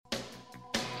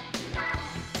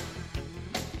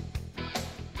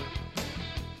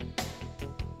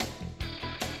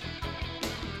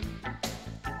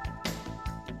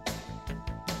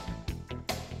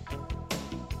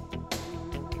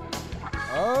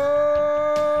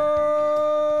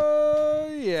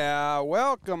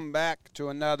Welcome back to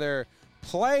another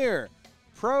player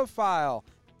profile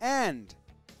and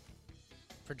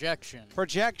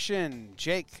projection.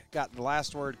 Jake got the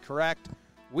last word correct.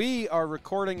 We are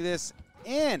recording this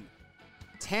in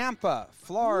Tampa,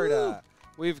 Florida.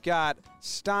 Woo! We've got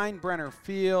Steinbrenner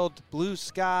Field, blue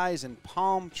skies and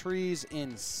palm trees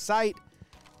in sight.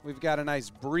 We've got a nice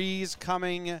breeze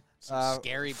coming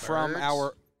scary from birds.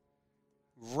 our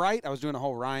right. I was doing a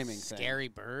whole rhyming thing. Scary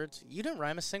birds? You didn't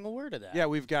rhyme a single word of that. Yeah,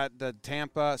 we've got the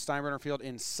Tampa Steinbrenner Field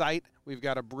in sight. We've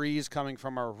got a breeze coming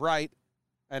from our right.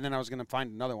 And then I was going to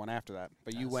find another one after that.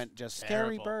 But you went just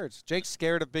terrible. Scary birds. Jake's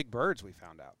scared of big birds, we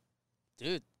found out.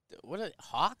 Dude, what are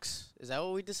hawks? Is that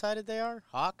what we decided they are?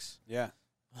 Hawks? Yeah.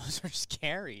 Those are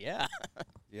scary, yeah.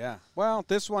 Yeah. Well,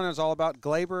 this one is all about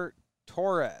Gleyber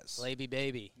Torres. Gleyby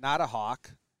baby. Not a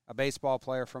hawk. A baseball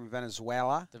player from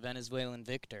Venezuela. The Venezuelan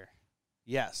victor.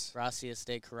 Yes. Gracias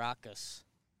de Caracas.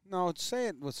 No, say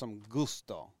it with some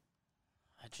gusto.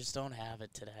 I just don't have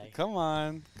it today. Come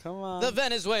on. The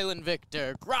Venezuelan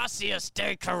victor, Gracias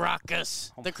de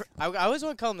Caracas. I always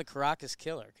want to call him the Caracas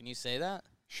killer. Can you say that?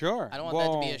 Sure. I don't want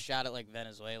that to be a shot at like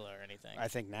Venezuela or anything. I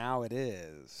think now it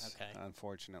is. Okay.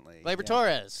 Unfortunately. Gleyber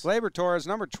Torres. Gleyber Torres,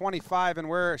 number 25, and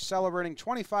we're celebrating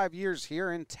 25 years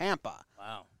here in Tampa.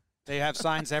 Wow. They have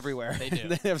signs everywhere. They do.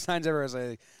 They have signs everywhere.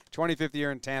 Say 25th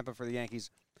year in Tampa for the Yankees.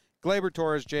 Gleyber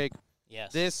Torres, Jake.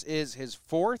 Yes. This is his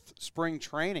fourth spring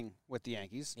training with the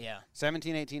Yankees. Yeah.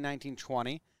 17, 18, 19,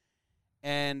 20.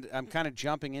 And I'm kind of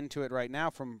jumping into it right now.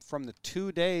 From the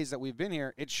 2 days that we've been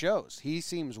here, it shows. He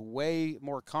seems way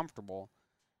more comfortable.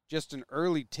 Just an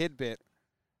early tidbit.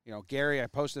 You know, Gary, I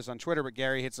post this on Twitter, but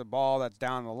Gary hits a ball that's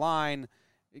down the line.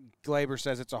 Gleyber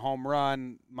says it's a home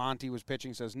run. Monty was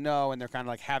pitching, says no, and they're kind of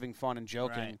like having fun and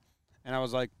joking. Right. And I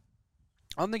was like,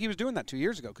 I don't think he was doing that 2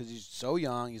 years ago because he's so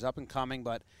young. He's up and coming,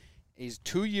 but he's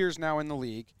 2 years now in the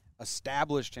league,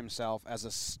 established himself as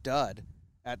a stud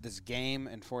at this game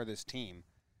and for this team.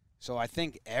 So I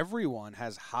think everyone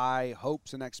has high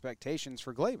hopes and expectations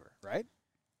for Gleyber, right?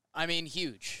 I mean,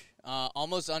 huge.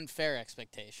 Almost unfair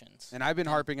expectations. And I've been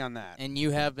harping on that. And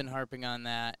you have been harping on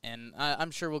that. And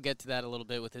I'm sure we'll get to that a little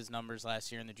bit with his numbers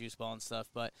last year in the juice ball and stuff.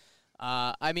 But,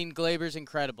 I mean, Gleyber's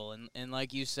incredible. And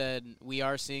like you said, we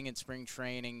are seeing it spring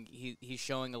training. He's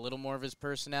showing a little more of his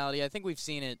personality. I think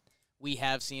we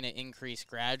have seen it increase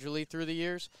gradually through the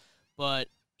years. But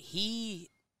he's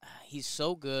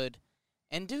so good.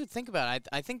 And, dude, think about it.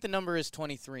 I think the number is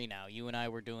 23 now. You and I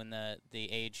were doing the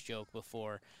age joke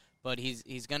before. But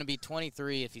he's going to be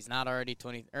 23 if he's not already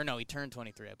 20. Or, no, he turned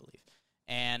 23, I believe.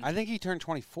 And I think he turned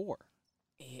 24.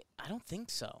 I don't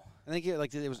think so. I think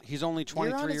he's only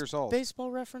 23 years old. Baseball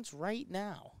Reference right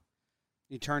now.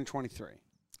 He turned 23.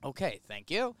 Okay, thank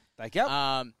you. Thank you.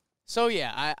 So,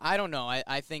 yeah, I don't know.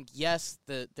 I think, yes,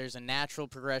 there's a natural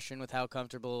progression with how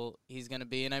comfortable he's going to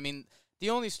be. And, I mean, the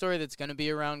only story that's going to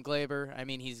be around Gleyber, I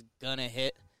mean, he's going to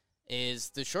hit, is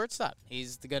the shortstop.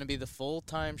 He's going to be the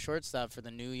full-time shortstop for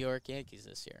the New York Yankees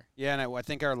this year. Yeah, and I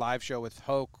think our live show with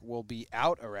Hoke will be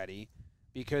out already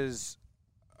because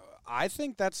I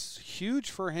think that's huge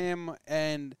for him,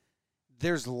 and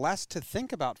there's less to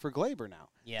think about for Gleyber now.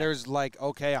 Yeah. There's like,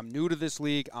 okay, I'm new to this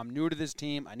league. I'm new to this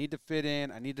team. I need to fit in.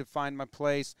 I need to find my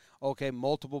place. Okay,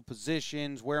 multiple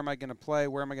positions. Where am I going to play?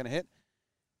 Where am I going to hit?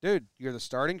 Dude, you're the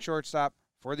starting shortstop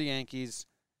for the Yankees.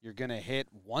 You're going to hit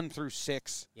 1 through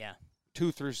 6. Yeah.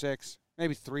 2 through 6,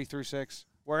 maybe 3 through 6,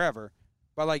 wherever.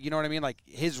 But, like, you know what I mean? Like,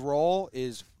 his role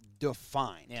is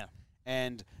defined. Yeah.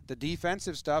 And the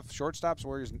defensive stuff, shortstops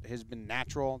where has been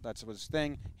natural. That's his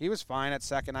thing. He was fine at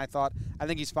second, I thought. I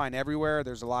think he's fine everywhere.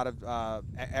 There's a lot of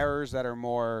errors that are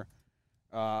more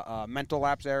mental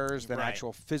lapse errors than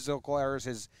actual physical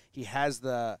errors. He has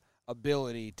the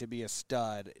ability to be a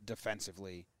stud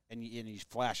defensively. And he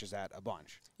flashes that a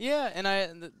bunch. Yeah,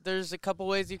 and there's a couple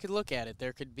ways you could look at it.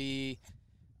 There could be,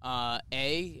 I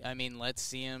mean, let's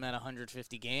see him at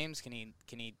 150 games. Can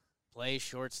he play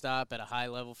shortstop at a high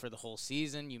level for the whole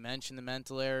season? You mentioned the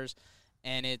mental errors.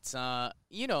 And it's, all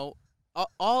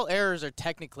errors are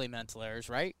technically mental errors,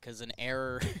 right? Because an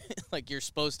error, like you're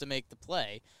supposed to make the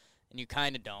play, and you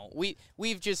kind of don't.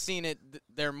 We've just seen it.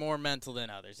 They're more mental than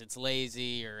others. It's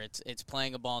lazy or it's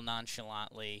playing a ball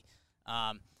nonchalantly.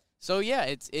 So, yeah,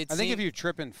 it's I think if you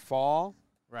trip and fall,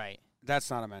 right,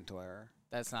 that's not a mental error.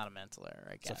 That's not a mental error,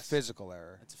 I guess. It's a physical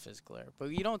error. It's a physical error.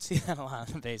 But you don't see that a lot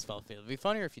on the baseball field. It'd be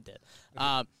funnier if you did.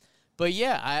 But,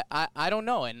 yeah, I don't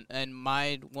know. And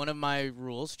one of my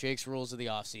rules, Jake's rules of the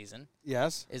offseason,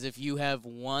 yes, is if you have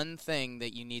one thing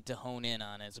that you need to hone in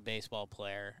on as a baseball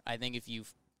player, I think if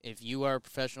you are a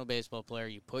professional baseball player,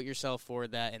 you put yourself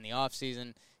forward that in the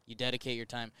offseason, You dedicate your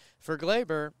time. For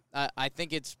Gleyber, I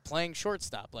think it's playing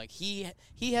shortstop. Like he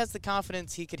has the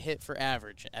confidence he could hit for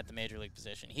average at the major league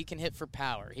position. He can hit for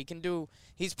power.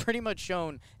 He's pretty much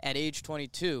shown at age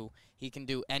 22 he can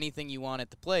do anything you want at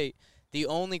the plate. The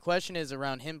only question is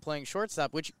around him playing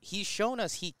shortstop, which he's shown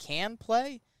us he can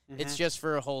play. It's just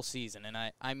for a whole season. And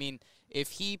I mean,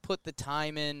 if he put the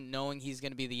time in knowing he's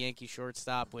going to be the Yankee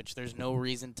shortstop, which there's no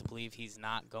reason to believe he's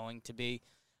not going to be,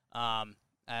 I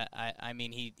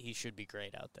mean, he should be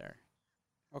great out there.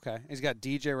 Okay. He's got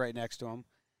DJ right next to him.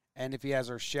 And if he has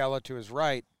Urshela to his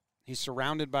right, he's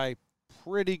surrounded by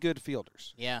pretty good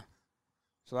fielders. Yeah.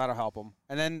 So that'll help him.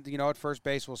 And then, at first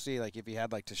base, we'll see. Like, if he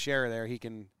had, Teixeira there,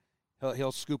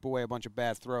 he'll scoop away a bunch of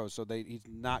bad throws. So he's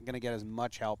not going to get as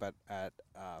much help at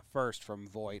first from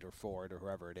Voit or Ford or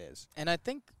whoever it is. And I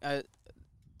think,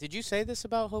 did you say this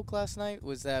about Hoke last night?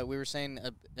 Was that we were saying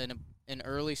an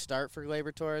early start for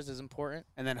Gleyber Torres is important?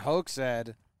 And then Hoke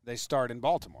said they start in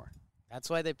Baltimore. That's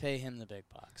why they pay him the big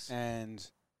bucks. And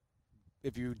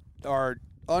if you are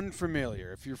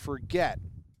unfamiliar, if you forget,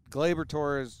 Gleyber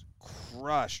Torres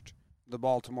crushed the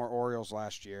Baltimore Orioles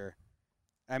last year.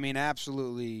 I mean,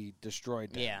 absolutely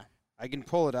destroyed them. Yeah. I can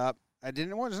pull it up.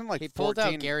 It wasn't like he 14. pulled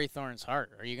out Gary Thorne's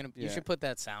heart. Are you gonna? Yeah. You should put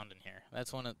that sound in here.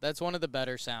 That's one of the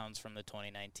better sounds from the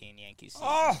 2019 Yankees season.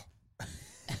 Oh!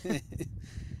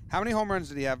 How many home runs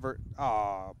did he have?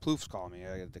 Plouf's calling me.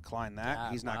 I got to decline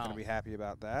that. He's not going to be happy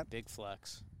about that. Big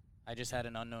flex. I just had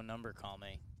an unknown number call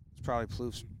me. It's probably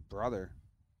Plouf's brother.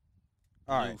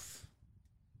 All right. Oof.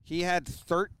 He had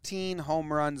 13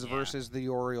 home runs versus the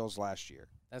Orioles last year.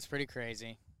 That's pretty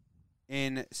crazy.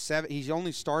 He's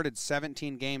only started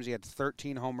 17 games. He had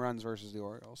 13 home runs versus the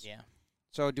Orioles. Yeah.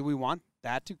 So do we want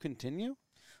that to continue?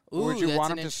 Ooh, or would you that's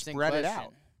want an him to interesting spread it question.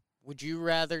 out? Would you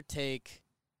rather take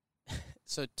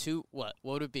what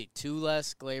would it be? 2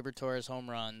 less Gleyber Torres home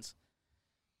runs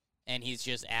and he's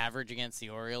just average against the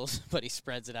Orioles, but he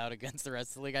spreads it out against the rest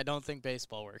of the league? I don't think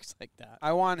baseball works like that.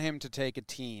 I want him to take a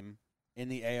team in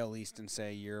the AL East and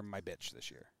say, you're my bitch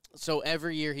this year. So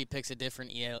every year he picks a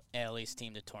different AL East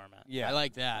team to torment. Yeah. I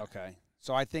like that. Okay.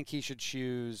 So I think he should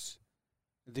choose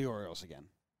the Orioles again.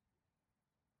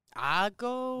 I'll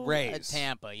go Rays.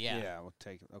 Tampa, yeah. Yeah, we'll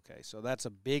take it. Okay, so that's a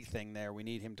big thing there. We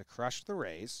need him to crush the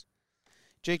Rays.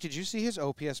 Jake, did you see his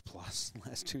OPS plus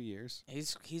last 2 years?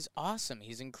 He's awesome.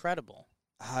 He's incredible.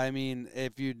 I mean,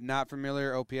 if you're not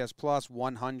familiar, OPS plus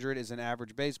 100 is an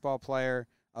average baseball player.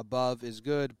 Above is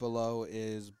good. Below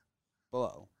is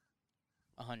below.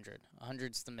 100.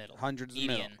 100's the middle. 100's the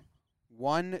median. middle.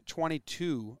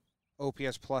 122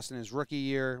 OPS plus in his rookie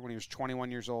year when he was 21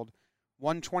 years old.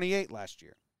 128 last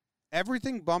year.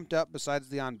 Everything bumped up besides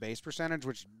the on-base percentage,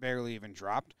 which barely even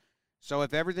dropped. So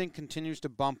if everything continues to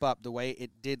bump up the way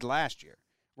it did last year,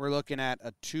 we're looking at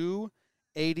a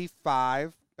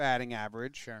 285 batting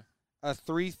average, Sure. a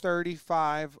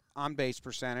 335 on-base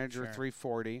percentage, or Sure.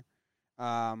 340.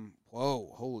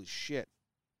 Whoa, holy shit.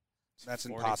 That's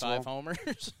 45 impossible.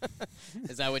 homers?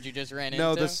 Is that what you just ran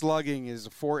No, into? the slugging is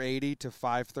 480 to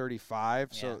 535,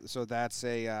 Yeah. so that's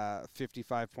a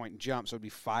 55-point jump, so it'd be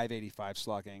 585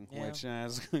 slugging, Yeah. which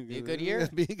is Be a good year.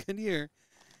 It'd be a good year.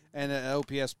 And an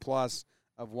OPS plus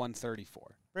of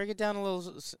 134. Break it down a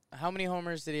little. How many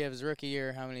homers did he have his rookie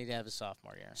year? How many did he have his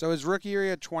sophomore year? So his rookie year, he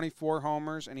had 24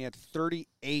 homers, and he had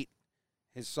 38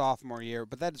 his sophomore year,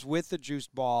 but that's with the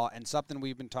juiced ball and something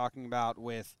we've been talking about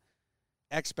with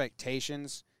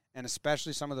expectations, and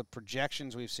especially some of the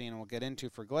projections we've seen, and we'll get into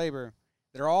for Gleyber.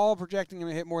 They're all projecting him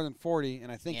to hit more than 40, and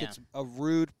I think it's a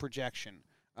rude projection.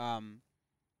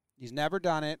 He's never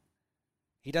done it.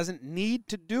 He doesn't need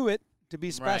to do it to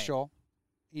be special. Right.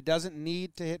 He doesn't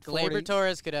need to hit 40. Gleyber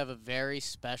Torres could have a very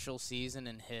special season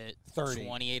and hit 30.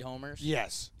 28 homers.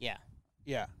 Yes. Yeah.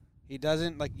 Yeah. He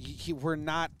doesn't, we're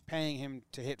not paying him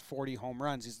to hit 40 home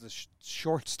runs. He's the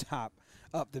shortstop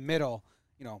up the middle.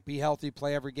 Be healthy,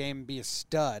 play every game, be a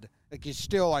stud. You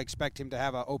still expect him to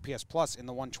have an OPS plus in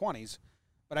the 120s.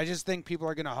 But I just think people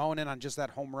are going to hone in on just that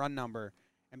home run number.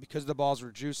 And because the balls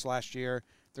were juiced last year,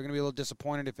 they're going to be a little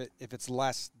disappointed if it's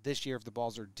less this year if the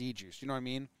balls are de-juiced. You know what I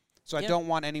mean? So I don't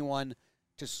want anyone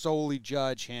to solely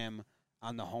judge him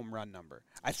on the home run number.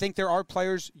 I think there are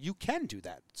players you can do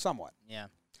that somewhat. Yeah.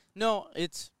 No,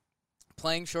 it's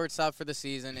playing shortstop for the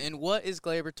season. And what is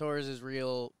Gleyber Torres'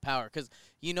 real power? Because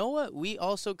you know what? We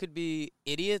also could be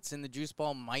idiots, and the juice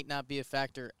ball might not be a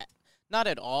factor. Not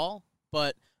at all,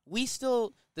 but we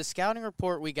still – the scouting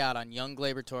report we got on young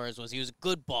Gleyber Torres was he was a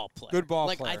good ball player. Good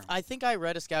ball player. I think I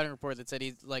read a scouting report that said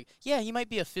he's he might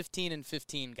be a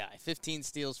 15-15 guy. 15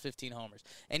 steals, 15 homers.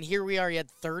 And here we are. He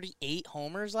had 38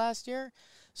 homers last year.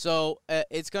 So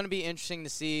it's going to be interesting to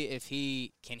see if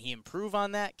he improve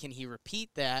on that. Can he repeat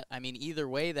that? I mean, either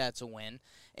way, that's a win.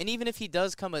 And even if he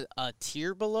does come a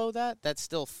tier below that, that's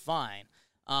still fine.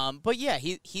 But yeah,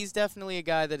 he's definitely a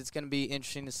guy that it's going to be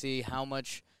interesting to see how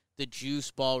much the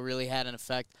juice ball really had an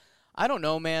effect. I don't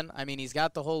know, man. I mean, he's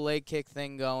got the whole leg kick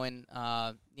thing going.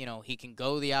 He can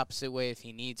go the opposite way if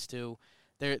he needs to.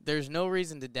 There's no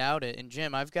reason to doubt it. And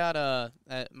Jim, I've got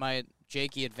my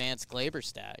Jakey advanced Gleyber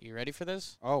stat. You ready for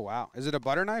this? Oh wow, is it a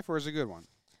butter knife or is it a good one?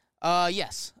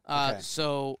 Yes.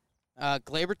 So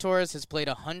Gleyber Torres has played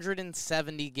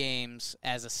 170 games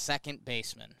as a second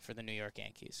baseman for the New York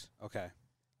Yankees. Okay.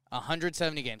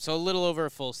 170 games, so a little over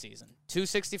a full season.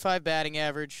 265 batting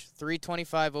average,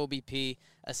 325 OBP,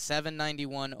 a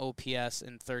 791 OPS,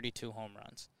 and 32 home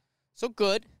runs. So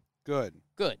good.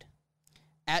 Good.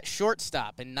 At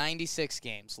shortstop in 96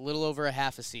 games, a little over a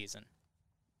half a season.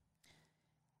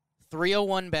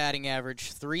 301 batting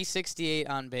average, 368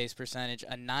 on-base percentage,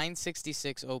 a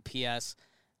 966 OPS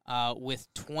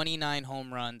with 29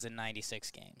 home runs in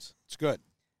 96 games. It's good.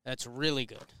 That's really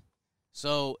good.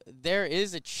 So there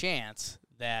is a chance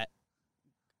that,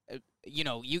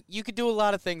 you could do a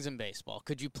lot of things in baseball.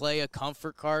 Could you play a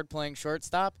comfort card playing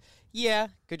shortstop? Yeah.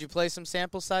 Could you play some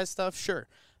sample size stuff? Sure.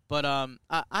 But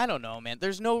I don't know, man.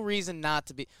 There's no reason not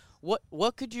to be.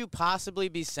 What could you possibly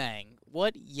be saying?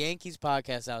 What Yankees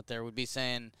podcast out there would be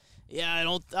saying, yeah, I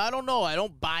don't know. I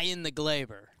don't buy in the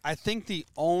Gleyber. I think the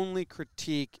only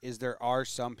critique is there are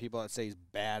some people that say he's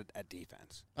bad at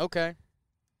defense. Okay.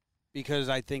 Because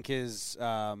I think his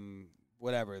the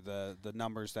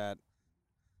numbers that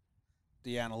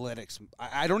the analytics,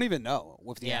 I don't even know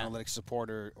if the analytics support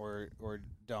or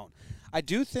don't. I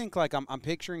do think, like, I'm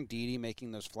picturing Didi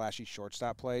making those flashy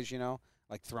shortstop plays,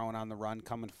 like throwing on the run,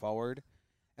 coming forward.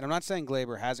 And I'm not saying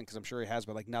Gleyber hasn't, because I'm sure he has,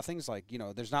 but like nothing's like,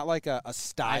 there's not like a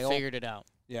style. I figured it out.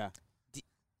 Yeah.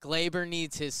 Gleyber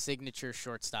needs his signature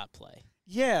shortstop play.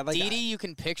 Yeah, like Didi, you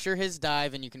can picture his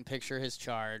dive and you can picture his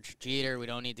charge. Jeter, we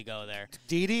don't need to go there.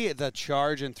 Didi, the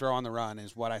charge and throw on the run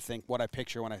is what I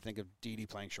picture when I think of Didi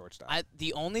playing shortstop.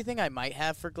 The only thing I might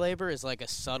have for Gleyber is like a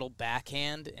subtle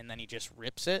backhand and then he just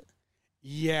rips it.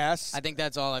 Yes. I think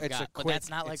that's all I've got. But that's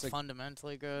not like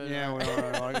fundamentally good. Yeah,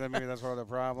 maybe that's part of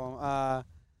the problem.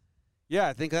 Yeah,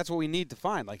 I think that's what we need to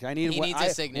find. Like, he needs a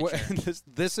signature.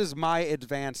 This is my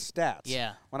advanced stats.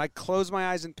 Yeah. When I close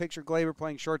my eyes and picture Gleyber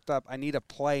playing shortstop, I need a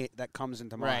play that comes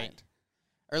into mind.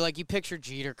 Or like you picture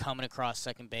Jeter coming across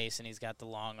second base and he's got the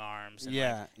long arms. And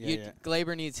yeah.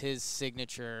 Gleyber needs his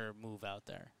signature move out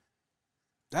there.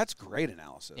 That's great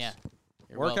analysis. Yeah.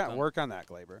 Work on that,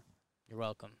 Gleyber. You're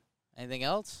welcome. Anything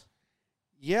else?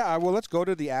 Yeah. Well, let's go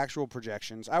to the actual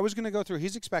projections. I was going to go through.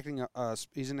 He's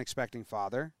an expecting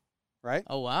father. Right?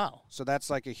 Oh, wow. So that's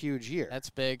like a huge year.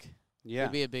 That's big. Yeah.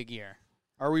 Could be a big year.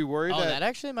 Are we worried that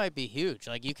actually might be huge.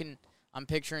 Like, I'm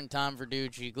picturing Tom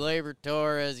Verducci, Gleyber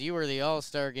Torres, you were the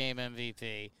All-Star Game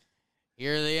MVP.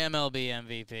 You're the MLB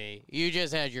MVP. You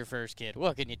just had your first kid.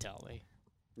 What can you tell me?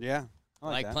 Yeah. I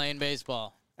like playing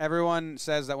baseball. Everyone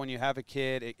says that when you have a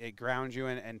kid, it grounds you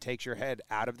and takes your head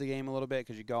out of the game a little bit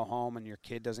because you go home and your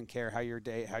kid doesn't care how your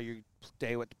day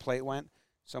with the plate went.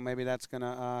 So maybe that's going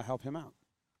to help him out.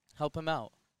 Help him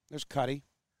out. There's Cuddy.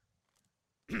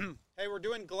 Hey, we're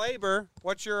doing Gleyber.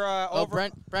 What's your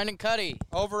Brendan Cuddy.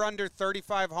 Over under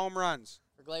 35 home runs.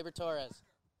 For Gleyber Torres.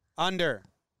 Under.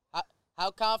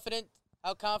 How confident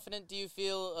do you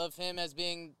feel of him as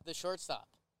being the shortstop?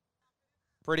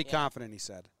 Pretty confident, he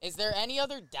said. Is there any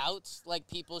other doubts like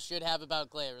people should have about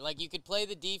Gleyber? Like you could play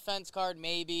the defense card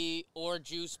maybe or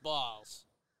juice balls.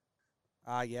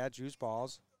 Yeah, juice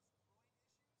balls.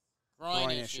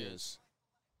 Groin issues.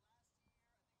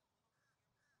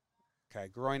 Okay,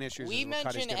 groin issues. We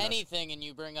mention anything and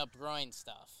you bring up groin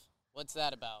stuff. What's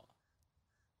that about?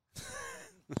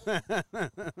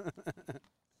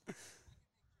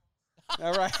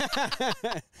 All right.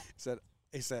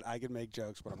 He said I can make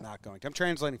jokes, but I'm not going to. I'm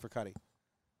translating for Cuddy.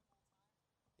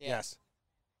 Yeah. Yes.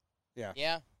 Yeah.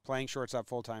 Yeah. Playing shortstop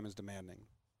full time is demanding.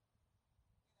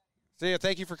 See ya.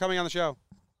 Thank you for coming on the show.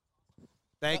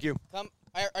 Thank you.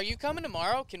 Are you coming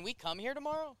tomorrow? Can we come here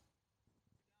tomorrow?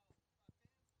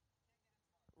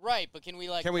 Right, but can we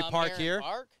park here?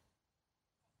 Park?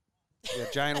 Yeah,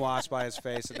 giant wasp by his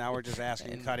face, and now we're just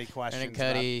asking Cuddy questions. And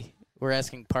Cuddy, we're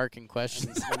asking parking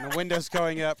questions. And the window's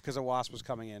going up because a wasp was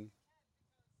coming in.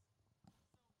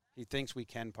 He thinks we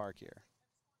can park here.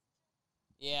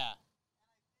 Yeah.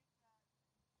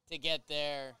 To get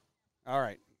there. All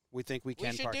right. We think we can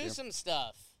park here. We should do some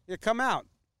stuff. Yeah, come out.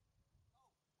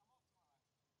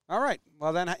 All right.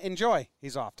 Well, then enjoy.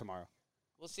 He's off tomorrow.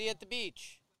 We'll see you at the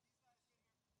beach.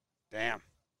 Damn.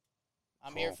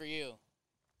 I'm Cool. here for you.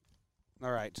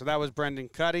 All right, so that was Brendan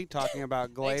Cuddy talking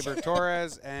about Gleyber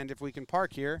Torres, and if we can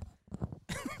park here.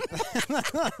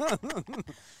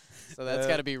 So that's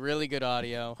got to be really good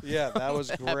audio. Yeah, that was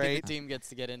Happy great. the team gets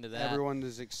to get into that. Everyone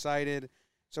is excited.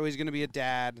 So he's going to be a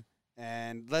dad,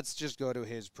 and let's just go to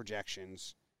his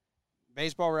projections.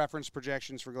 Baseball Reference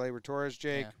projections for Gleyber Torres,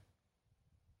 Jake. Yeah.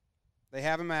 They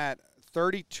have him at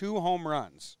 32 home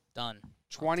runs, Done.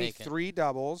 23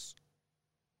 doubles,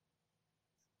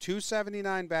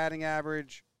 279 batting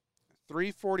average,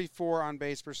 344 on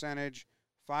base percentage,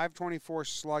 524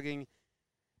 slugging,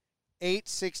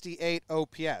 868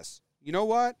 OPS. You know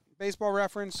what? Baseball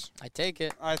Reference. I take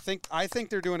it. I think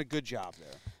they're doing a good job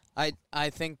there. I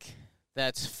think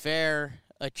that's fair,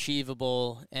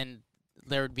 achievable, and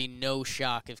there would be no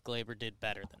shock if Gleyber did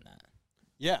better than that.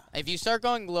 Yeah. If you start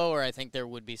going lower, I think there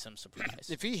would be some surprise.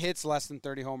 If he hits less than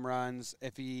 30 home runs,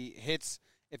 if he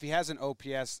has an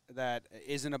OPS that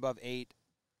isn't above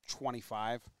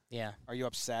 825, yeah. are you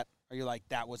upset? Are you like,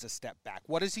 that was a step back?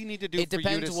 What does he need to do It for you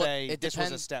depends to what- say it this was a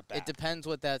depends- step back? It depends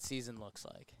what that season looks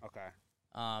like. Okay.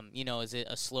 Is it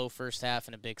a slow first half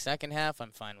and a big second half?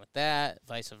 I'm fine with that.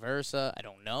 Vice versa. I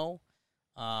don't know.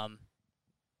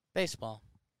 Baseball.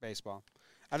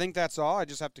 I think that's all. I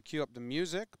just have to cue up the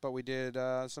music, but we did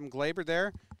some Gleyber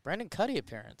there. Brendan Cuddy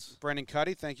appearance. Brendan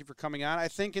Cuddy, thank you for coming on. I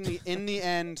think in the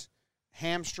end,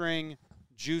 hamstring,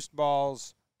 juiced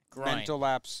balls, mental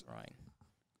lapse,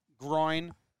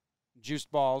 groin,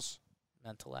 juiced balls,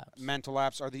 mental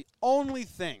lapse are the only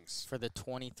things for the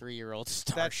 23-year-old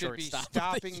star that should be shortstop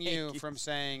stopping you from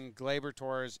saying Gleyber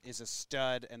Torres is a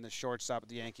stud and the shortstop of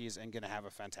the Yankees and going to have a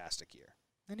fantastic year.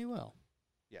 And he will.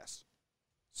 Yes.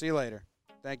 See you later.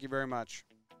 Thank you very much.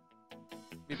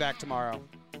 Be back tomorrow.